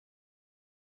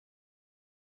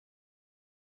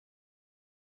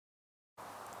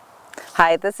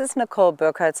Hi, this is Nicole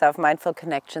Burkhardt of Mindful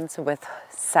Connections with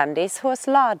Sunday's Horse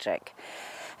Logic.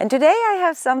 And today I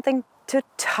have something to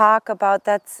talk about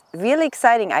that's really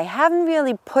exciting. I haven't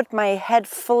really put my head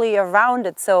fully around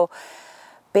it, so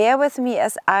bear with me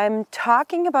as I'm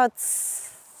talking about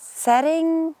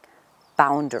setting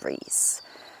boundaries.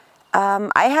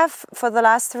 I have, for the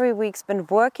last 3 weeks, been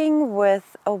working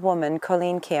with a woman,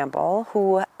 Colleen Campbell,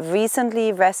 who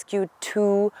recently rescued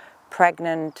 2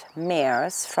 pregnant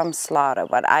mares from slaughter.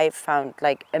 What I found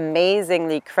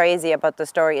amazingly crazy about the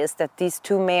story is that these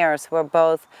 2 mares were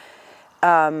both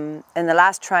in the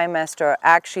last trimester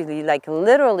actually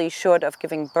literally short of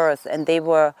giving birth, and they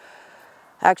were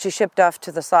actually shipped off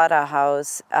to the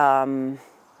slaughterhouse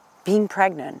being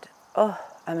pregnant. Oh,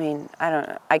 I mean, I don't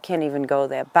know, I can't even go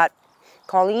there. But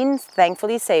Colleen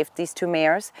thankfully saved these 2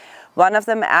 mares. One of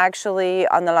them actually,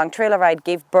 on the long trailer ride,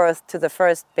 gave birth to the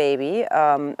first baby,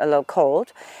 a little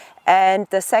cold. And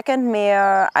the second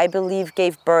mare, I believe,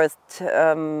 gave birth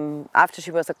after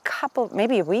she was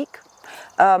maybe a week,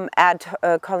 at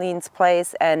Colleen's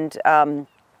place. And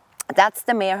that's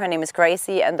the mare. Her name is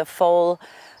Gracie, and the foal,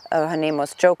 her name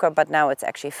was Joker, but now it's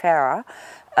actually Farah.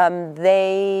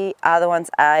 They are the ones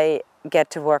I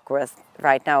get to work with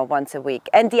right now once a week.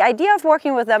 And the idea of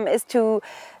working with them is to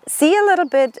see a little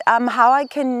bit how I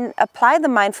can apply the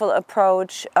mindful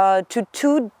approach to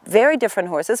 2 very different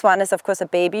horses. One is, of course, a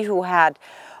baby who had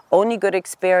only good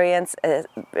experiences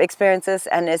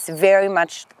and is very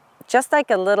much just like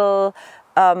a little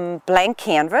blank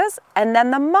canvas. And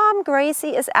then the mom,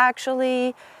 Gracie, is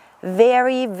actually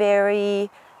very,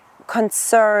 very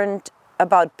concerned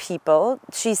about people.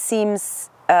 She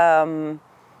seems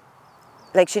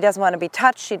like she doesn't want to be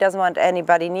touched. She doesn't want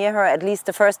anybody near her, at least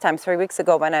the first time 3 weeks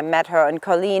ago when I met her. And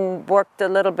Colleen worked a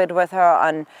little bit with her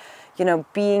on,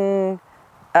 being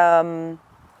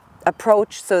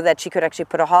approached so that she could actually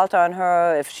put a halter on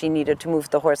her if she needed to move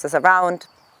the horses around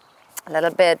a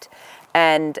little bit.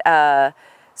 And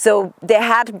so there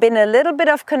had been a little bit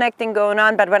of connecting going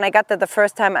on, but when I got there the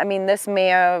first time, I mean, this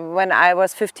mare, when I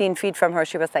was 15 feet from her,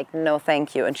 she was like, no,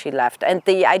 thank you, and she left. And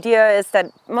the idea is that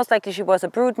most likely she was a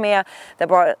brood mare that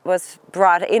was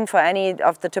brought in for any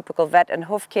of the typical vet and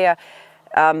hoof care,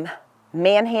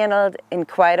 manhandled in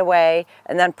quite a way,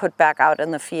 and then put back out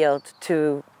in the field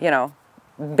to,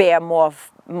 bear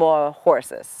more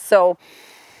horses. So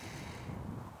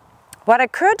what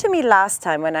occurred to me last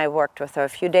time when I worked with her a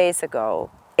few days ago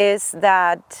is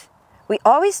that we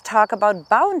always talk about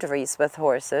boundaries with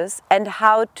horses and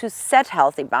how to set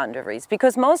healthy boundaries,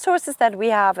 because most horses that we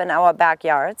have in our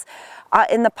backyards are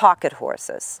in the pocket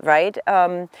horses, right?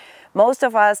 Most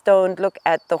of us don't look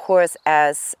at the horse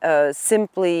as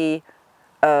simply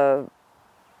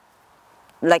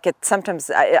sometimes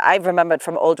I remember it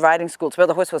from old riding schools where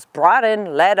the horse was brought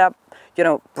in, led up,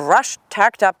 brushed,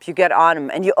 tacked up, you get on them,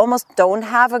 and you almost don't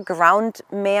have a ground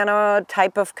manner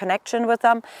type of connection with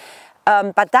them.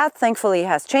 But that thankfully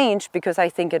has changed, because I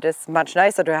think it is much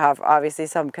nicer to have obviously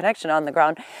some connection on the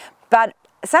ground. But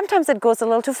sometimes it goes a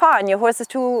little too far and your horse is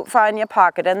too far in your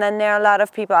pocket, and then there are a lot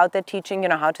of people out there teaching,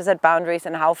 how to set boundaries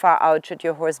and how far out should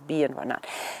your horse be and whatnot.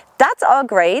 That's all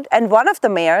great, and one of the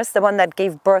mares, the one that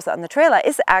gave birth on the trailer,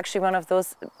 is actually one of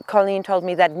those, Colleen told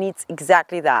me, that needs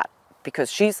exactly that,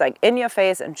 because she's in your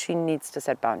face and she needs to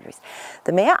set boundaries.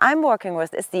 The mare I'm working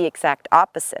with is the exact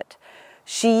opposite.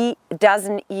 She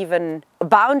doesn't even,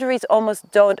 boundaries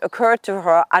almost don't occur to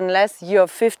her unless you're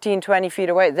 15, 20 feet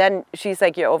away. Then she's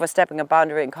like, you're overstepping a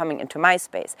boundary and coming into my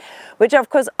space, which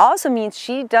of course also means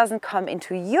she doesn't come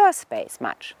into your space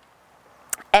much.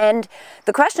 And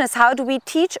the question is, how do we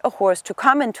teach a horse to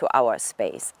come into our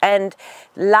space? And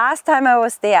last time I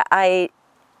was there, I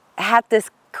had this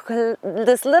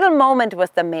little moment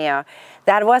with the mare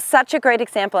that was such a great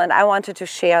example, and I wanted to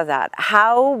share that,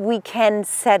 how we can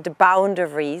set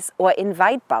boundaries or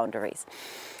invite boundaries.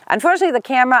 Unfortunately, the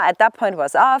camera at that point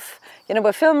was off.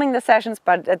 We're filming the sessions,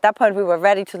 but at that point we were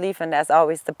ready to leave, and as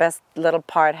always, the best little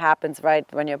part happens right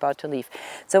when you're about to leave.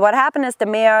 So what happened is the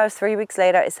mare 3 weeks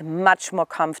later is much more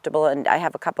comfortable, and I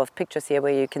have a couple of pictures here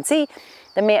where you can see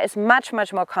the mare is much,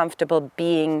 much more comfortable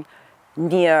being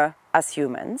near us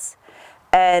humans.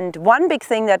 And one big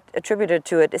thing that attributed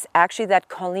to it is actually that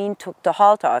Colleen took the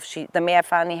halter off. The mare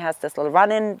finally has this little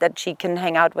run-in that she can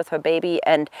hang out with her baby,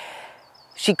 and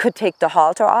she could take the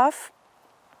halter off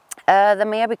the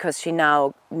mare, because she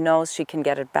now knows she can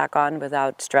get it back on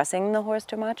without stressing the horse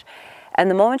too much. And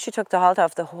the moment she took the halter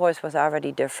off, the horse was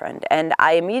already different. And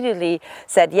I immediately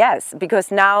said yes,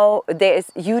 because now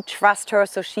you trust her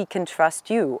so she can trust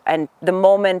you. And the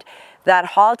moment that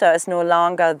halter is no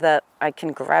longer that I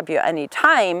can grab you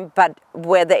anytime, but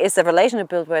where there is a relationship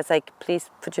built where it's like, please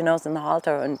put your nose in the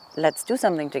halter and let's do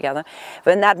something together.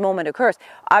 When that moment occurs,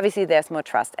 obviously there's more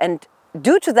trust. And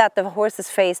due to that, the horse's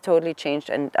face totally changed.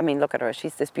 And I mean, look at her.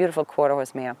 She's this beautiful quarter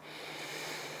horse mare.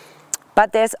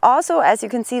 But there's also, as you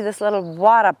can see, this little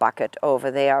water bucket over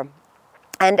there.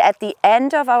 And at the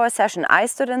end of our session, I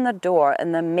stood in the door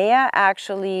and the mare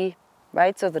actually,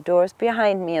 right, so the door is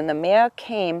behind me, and the mare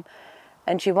came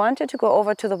and she wanted to go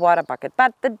over to the water bucket.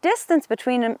 But the distance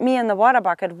between me and the water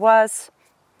bucket was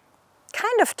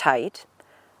kind of tight.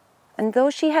 And though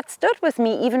she had stood with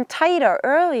me even tighter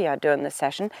earlier during the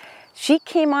session, she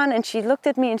came on and she looked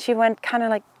at me and she went kind of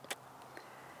like,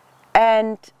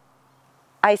 and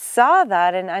I saw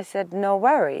that and I said, no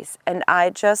worries. And I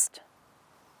just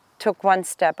took one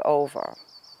step over.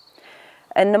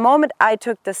 And the moment I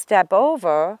took the step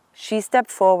over, she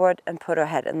stepped forward and put her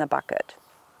head in the bucket.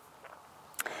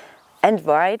 And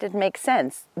right, it makes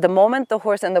sense. The moment the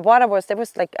horse, and the water was, there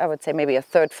was like, I would say maybe a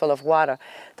third full of water.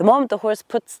 The moment the horse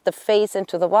puts the face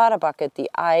into the water bucket, the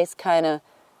eyes kind of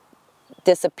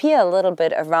disappear a little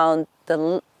bit around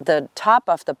the top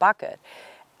of the bucket.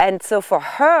 And so for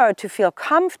her to feel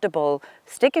comfortable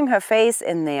sticking her face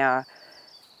in there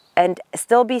and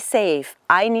still be safe,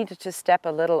 I needed to step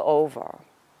a little over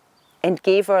and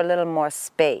gave her a little more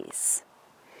space.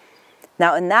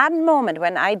 Now in that moment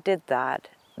when I did that,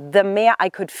 the mare, I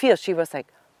could feel, she was like,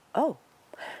 oh.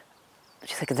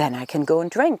 She's like, then I can go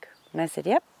and drink. And I said,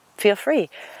 yep, feel free.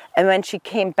 And when she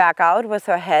came back out with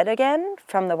her head again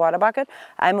from the water bucket,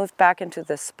 I moved back into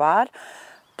the spot.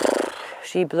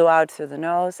 She blew out through the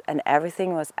nose and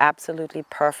everything was absolutely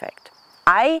perfect.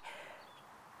 I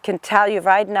can tell you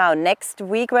right now, next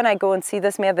week when I go and see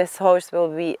this mare, this horse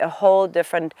will be a whole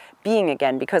different being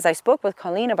again, because I spoke with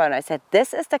Colleen about it. I said,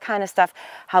 this is the kind of stuff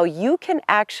how you can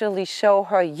actually show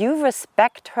her you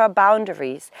respect her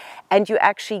boundaries and you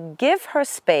actually give her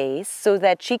space so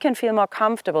that she can feel more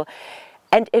comfortable.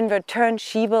 And in return,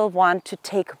 she will want to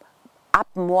take up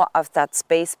more of that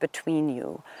space between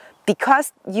you.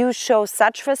 Because you show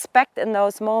such respect in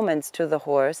those moments to the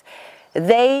horse,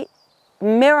 they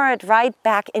mirror it right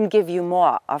back and give you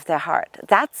more of their heart.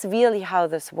 That's really how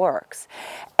this works.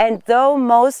 And though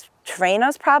most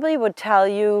trainers probably would tell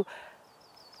you,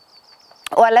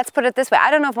 or let's put it this way,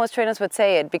 I don't know if most trainers would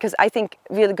say it, because I think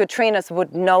really good trainers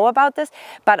would know about this,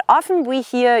 but often we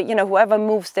hear, you know, whoever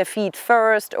moves their feet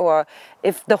first, or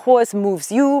if the horse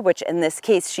moves you, which in this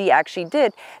case she actually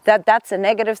did, that's a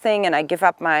negative thing and I give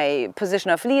up my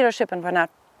position of leadership and whatnot.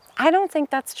 I don't think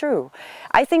that's true.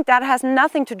 I think that has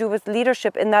nothing to do with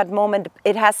leadership in that moment.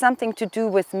 It has something to do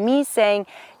with me saying,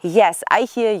 yes, I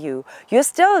hear you. You're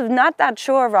still not that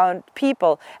sure around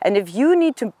people. And if you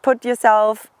need to put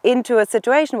yourself into a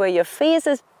situation where your face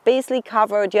is basically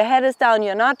covered, your head is down,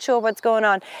 you're not sure what's going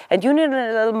on, and you need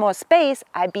a little more space,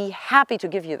 I'd be happy to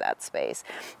give you that space.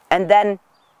 And then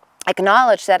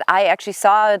acknowledge that I actually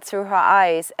saw it through her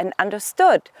eyes and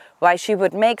understood why she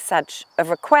would make such a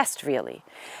request, really.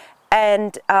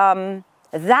 And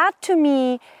that to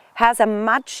me has a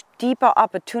much deeper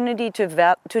opportunity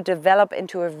to develop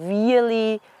into a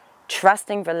really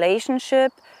trusting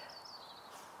relationship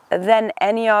than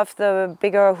any of the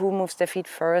bigger who moves their feet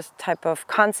first type of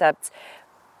concepts,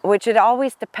 which it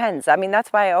always depends. I mean,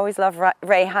 that's why I always love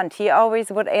Ray Hunt. He always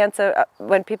would answer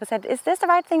when people said, is this the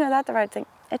right thing or that the right thing?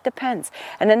 It depends.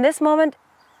 And in this moment,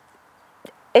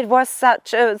 it was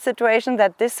such a situation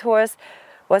that this horse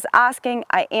was asking,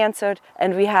 I answered,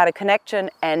 and we had a connection,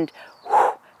 and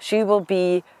whew, she will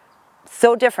be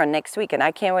so different next week, and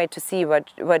I can't wait to see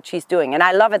what she's doing. And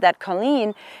I love it that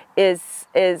Colleen is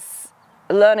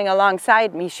learning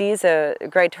alongside me. She's a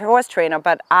great horse trainer,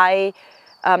 but I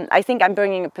think I'm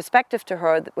bringing a perspective to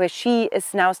her where she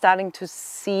is now starting to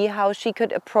see how she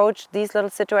could approach these little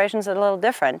situations a little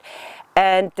different.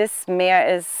 And this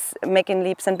mare is making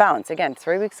leaps and bounds. Again,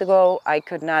 3 weeks ago, I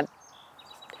could not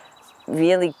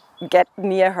really get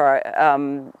near her,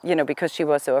 you know, because she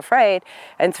was so afraid.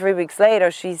 And 3 weeks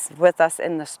later, she's with us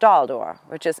in the stall door,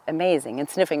 which is amazing, and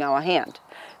sniffing our hand,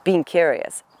 being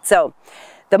curious. So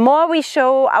the more we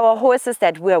show our horses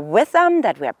that we're with them,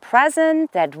 that we're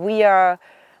present, that we are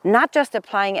not just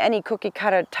applying any cookie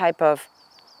cutter type of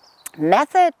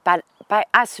method, but by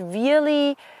us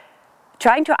really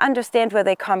trying to understand where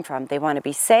they come from. They want to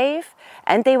be safe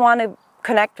and they want to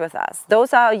connect with us.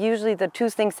 Those are usually the two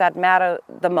things that matter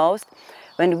the most.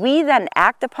 When we then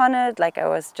act upon it, like I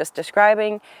was just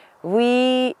describing,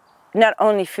 we not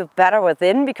only feel better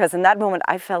within, because in that moment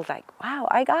I felt like, wow,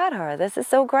 I got her. This is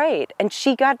so great. And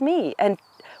she got me. And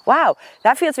wow,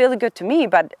 that feels really good to me.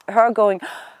 But her going,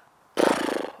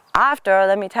 After,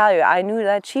 let me tell you, I knew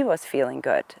that she was feeling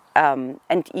good,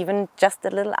 and even just a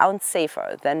little ounce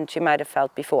safer than she might have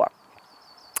felt before.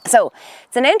 So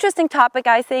it's an interesting topic,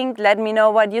 I think. Let me know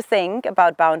what you think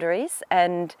about boundaries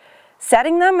and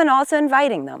setting them and also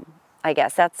inviting them. I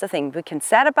guess that's the thing. We can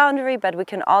set a boundary, but we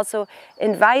can also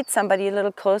invite somebody a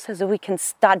little closer so we can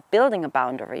start building a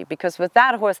boundary. Because with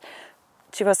that horse,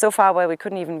 she was so far away we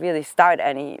couldn't even really start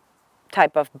any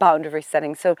type of boundary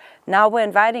setting. So now we're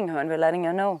inviting her and we're letting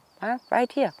her know, well,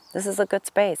 right here, this is a good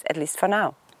space, at least for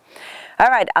now. All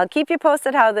right, I'll keep you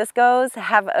posted how this goes.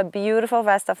 Have a beautiful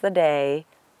rest of the day.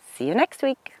 See you next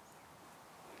week.